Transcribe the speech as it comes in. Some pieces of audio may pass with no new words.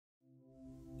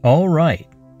All right,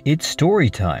 it's story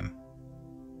time.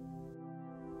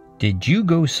 Did you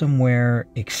go somewhere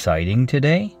exciting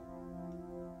today?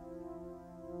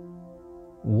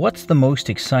 What's the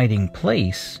most exciting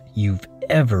place you've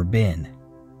ever been?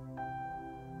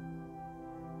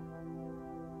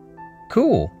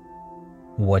 Cool.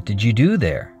 What did you do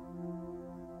there?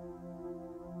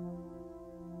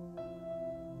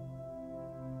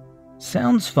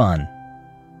 Sounds fun.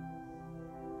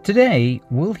 Today,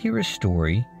 we'll hear a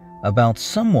story about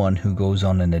someone who goes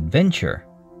on an adventure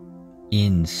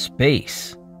in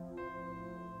space.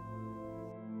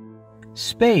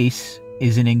 Space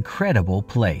is an incredible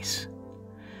place.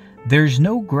 There's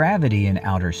no gravity in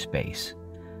outer space,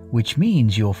 which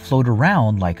means you'll float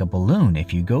around like a balloon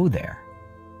if you go there.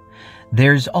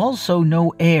 There's also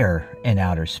no air in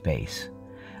outer space,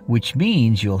 which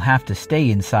means you'll have to stay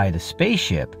inside a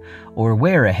spaceship or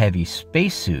wear a heavy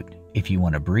spacesuit if you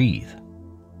want to breathe.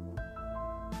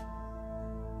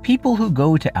 People who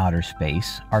go to outer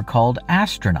space are called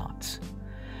astronauts.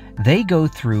 They go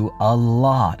through a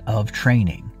lot of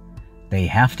training. They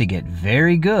have to get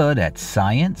very good at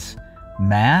science,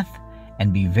 math,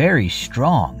 and be very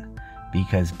strong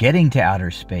because getting to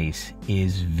outer space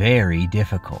is very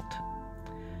difficult.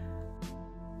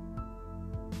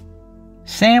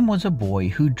 Sam was a boy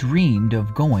who dreamed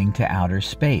of going to outer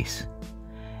space.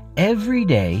 Every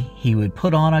day he would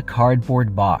put on a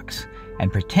cardboard box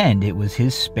and pretend it was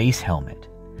his space helmet.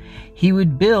 He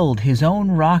would build his own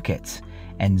rockets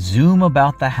and zoom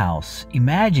about the house,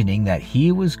 imagining that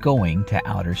he was going to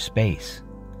outer space.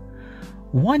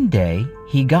 One day,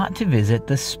 he got to visit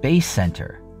the Space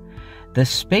Center. The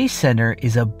Space Center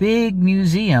is a big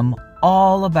museum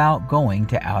all about going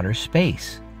to outer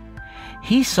space.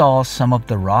 He saw some of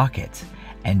the rockets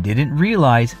and didn't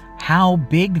realize how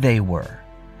big they were.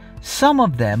 Some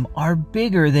of them are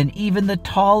bigger than even the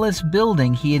tallest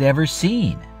building he had ever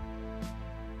seen.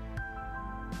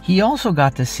 He also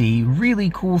got to see really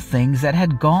cool things that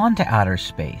had gone to outer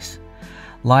space,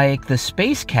 like the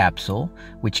space capsule,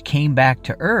 which came back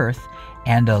to Earth,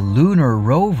 and a lunar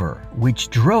rover, which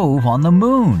drove on the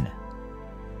moon.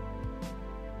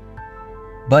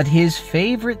 But his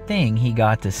favorite thing he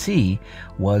got to see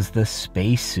was the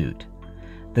spacesuit.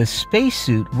 The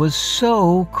spacesuit was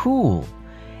so cool.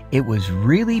 It was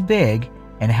really big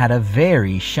and had a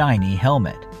very shiny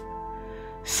helmet.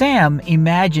 Sam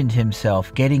imagined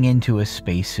himself getting into a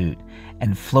spacesuit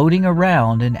and floating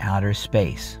around in outer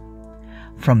space.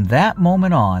 From that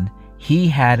moment on, he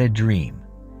had a dream.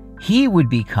 He would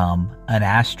become an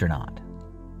astronaut.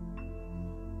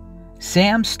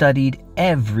 Sam studied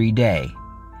every day.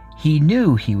 He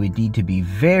knew he would need to be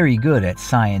very good at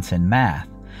science and math,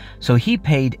 so he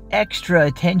paid extra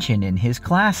attention in his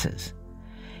classes.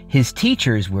 His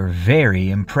teachers were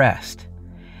very impressed.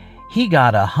 He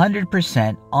got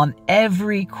 100% on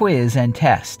every quiz and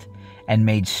test and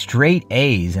made straight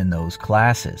A's in those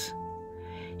classes.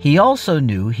 He also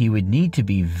knew he would need to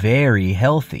be very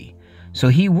healthy, so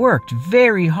he worked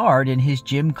very hard in his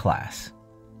gym class.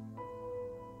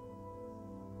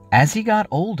 As he got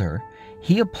older,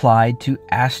 he applied to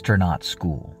astronaut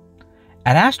school.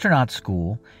 At astronaut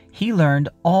school, he learned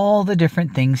all the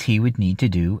different things he would need to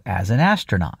do as an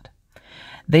astronaut.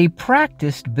 They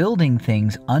practiced building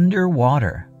things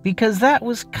underwater because that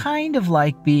was kind of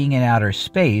like being in outer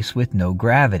space with no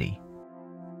gravity.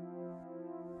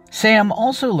 Sam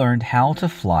also learned how to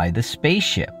fly the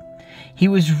spaceship. He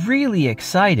was really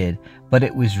excited, but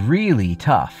it was really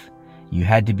tough. You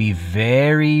had to be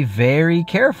very, very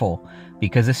careful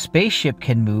because a spaceship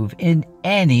can move in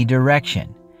any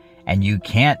direction, and you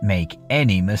can't make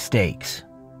any mistakes.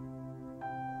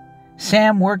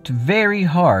 Sam worked very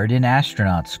hard in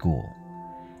astronaut school,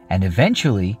 and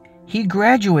eventually he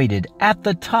graduated at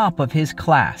the top of his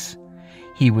class.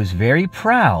 He was very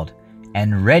proud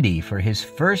and ready for his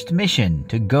first mission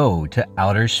to go to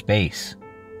outer space.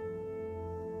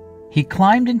 He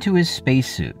climbed into his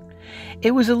spacesuit.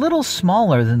 It was a little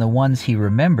smaller than the ones he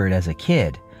remembered as a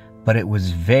kid, but it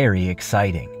was very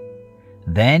exciting.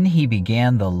 Then he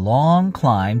began the long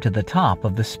climb to the top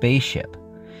of the spaceship.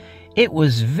 It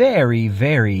was very,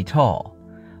 very tall,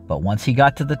 but once he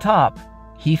got to the top,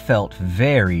 he felt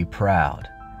very proud.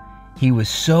 He was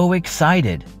so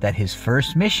excited that his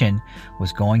first mission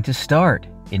was going to start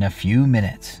in a few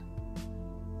minutes.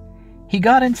 He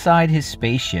got inside his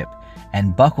spaceship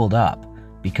and buckled up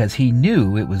because he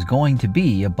knew it was going to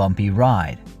be a bumpy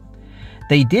ride.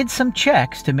 They did some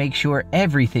checks to make sure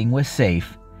everything was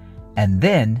safe, and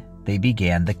then they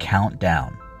began the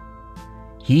countdown.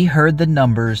 He heard the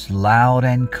numbers loud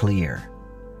and clear.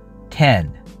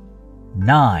 10,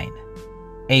 9,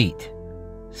 8,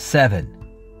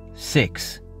 7,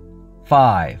 6,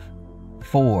 5,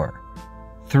 4,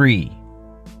 3,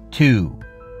 2,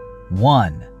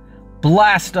 1.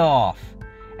 Blast off!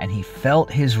 And he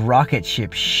felt his rocket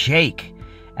ship shake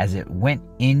as it went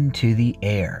into the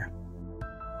air.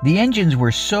 The engines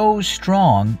were so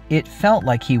strong, it felt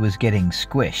like he was getting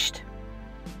squished.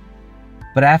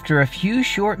 But after a few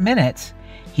short minutes,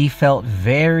 he felt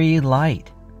very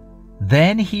light.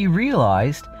 Then he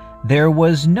realized there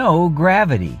was no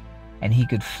gravity, and he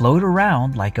could float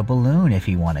around like a balloon if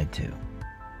he wanted to.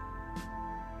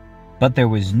 But there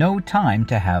was no time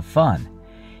to have fun.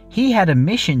 He had a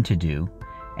mission to do,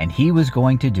 and he was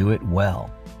going to do it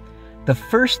well. The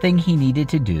first thing he needed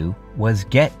to do was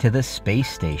get to the space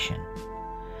station.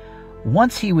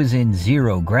 Once he was in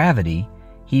zero gravity,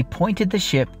 he pointed the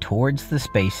ship towards the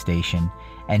space station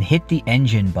and hit the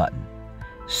engine button.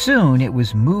 Soon it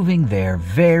was moving there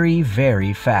very,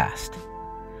 very fast.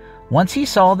 Once he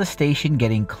saw the station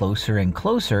getting closer and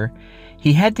closer,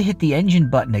 he had to hit the engine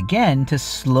button again to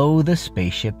slow the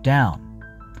spaceship down.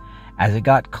 As it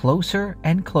got closer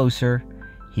and closer,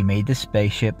 he made the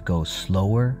spaceship go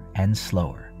slower and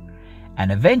slower,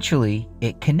 and eventually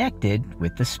it connected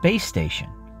with the space station.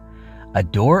 A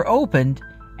door opened,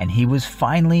 and he was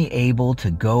finally able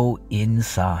to go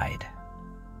inside.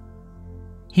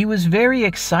 He was very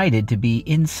excited to be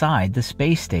inside the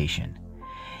space station.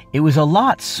 It was a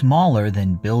lot smaller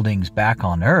than buildings back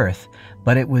on Earth,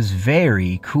 but it was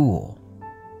very cool.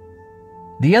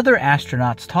 The other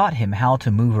astronauts taught him how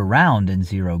to move around in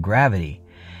zero gravity,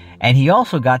 and he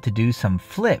also got to do some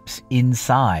flips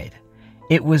inside.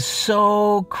 It was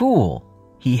so cool.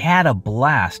 He had a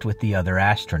blast with the other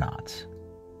astronauts.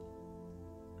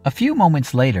 A few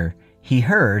moments later, he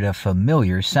heard a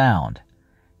familiar sound.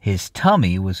 His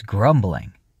tummy was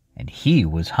grumbling, and he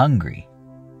was hungry.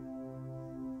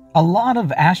 A lot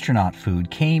of astronaut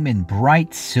food came in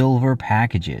bright silver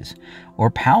packages or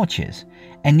pouches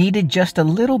and needed just a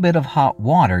little bit of hot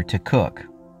water to cook.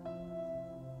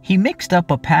 He mixed up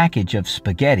a package of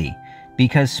spaghetti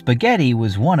because spaghetti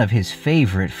was one of his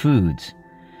favorite foods,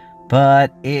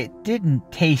 but it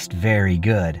didn't taste very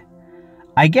good.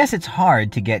 I guess it's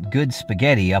hard to get good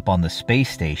spaghetti up on the space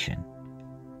station.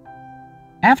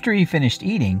 After he finished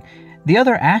eating, the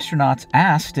other astronauts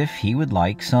asked if he would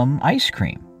like some ice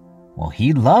cream. Well,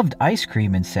 he loved ice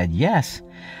cream and said yes,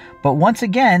 but once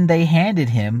again they handed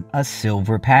him a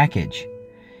silver package.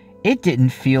 It didn't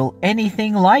feel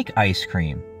anything like ice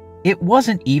cream. It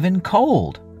wasn't even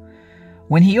cold.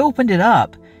 When he opened it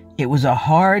up, it was a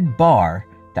hard bar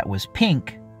that was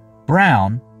pink,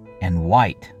 brown, and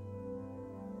white.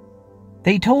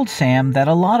 They told Sam that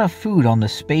a lot of food on the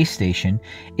space station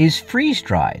is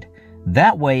freeze-dried.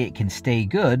 That way it can stay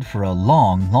good for a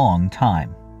long, long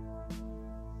time.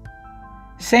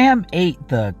 Sam ate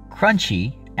the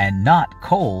crunchy and not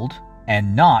cold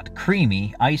and not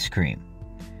creamy ice cream.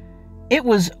 It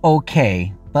was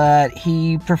okay, but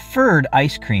he preferred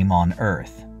ice cream on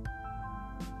Earth.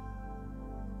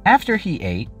 After he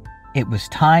ate, it was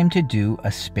time to do a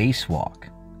spacewalk.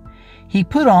 He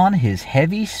put on his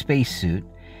heavy spacesuit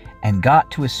and got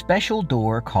to a special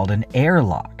door called an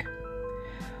airlock.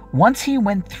 Once he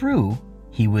went through,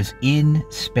 he was in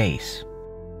space.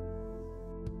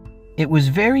 It was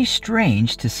very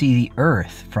strange to see the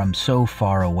Earth from so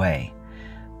far away,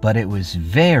 but it was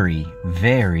very,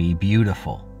 very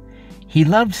beautiful. He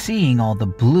loved seeing all the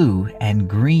blue and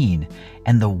green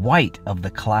and the white of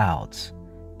the clouds.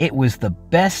 It was the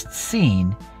best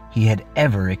scene he had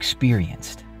ever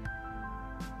experienced.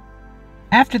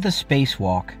 After the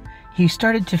spacewalk, he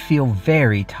started to feel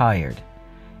very tired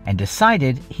and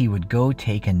decided he would go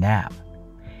take a nap.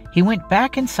 He went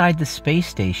back inside the space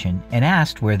station and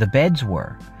asked where the beds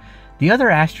were. The other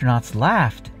astronauts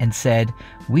laughed and said,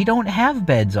 "We don't have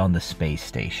beds on the space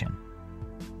station."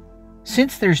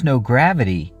 Since there's no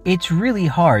gravity, it's really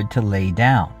hard to lay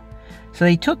down. So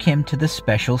they took him to the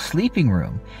special sleeping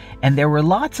room, and there were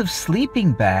lots of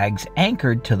sleeping bags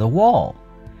anchored to the wall.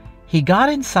 He got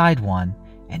inside one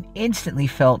and instantly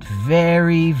felt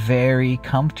very, very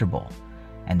comfortable,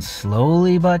 and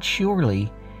slowly but surely,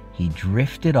 he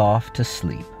drifted off to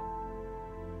sleep.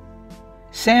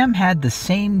 Sam had the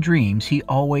same dreams he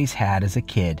always had as a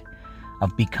kid,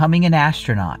 of becoming an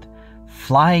astronaut,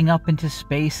 flying up into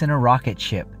space in a rocket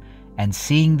ship, and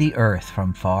seeing the Earth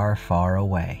from far, far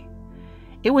away.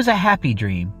 It was a happy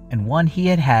dream, and one he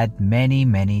had had many,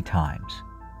 many times.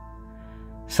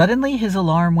 Suddenly his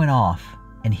alarm went off,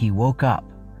 and he woke up.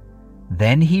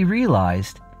 Then he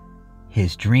realized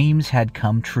his dreams had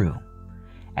come true,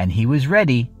 and he was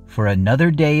ready for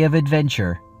another day of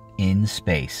adventure in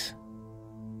space.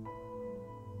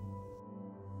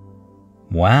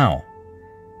 Wow,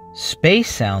 space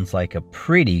sounds like a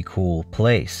pretty cool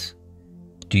place.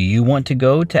 Do you want to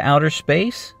go to outer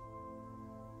space?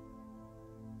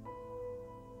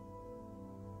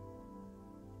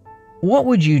 What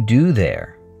would you do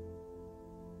there?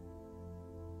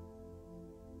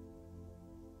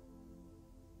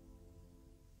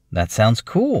 That sounds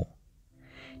cool.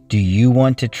 Do you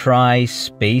want to try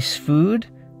space food?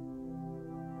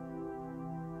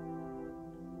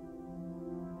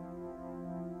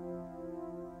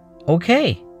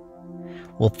 Okay.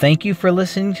 Well, thank you for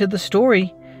listening to the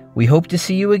story. We hope to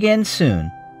see you again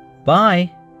soon.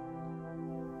 Bye.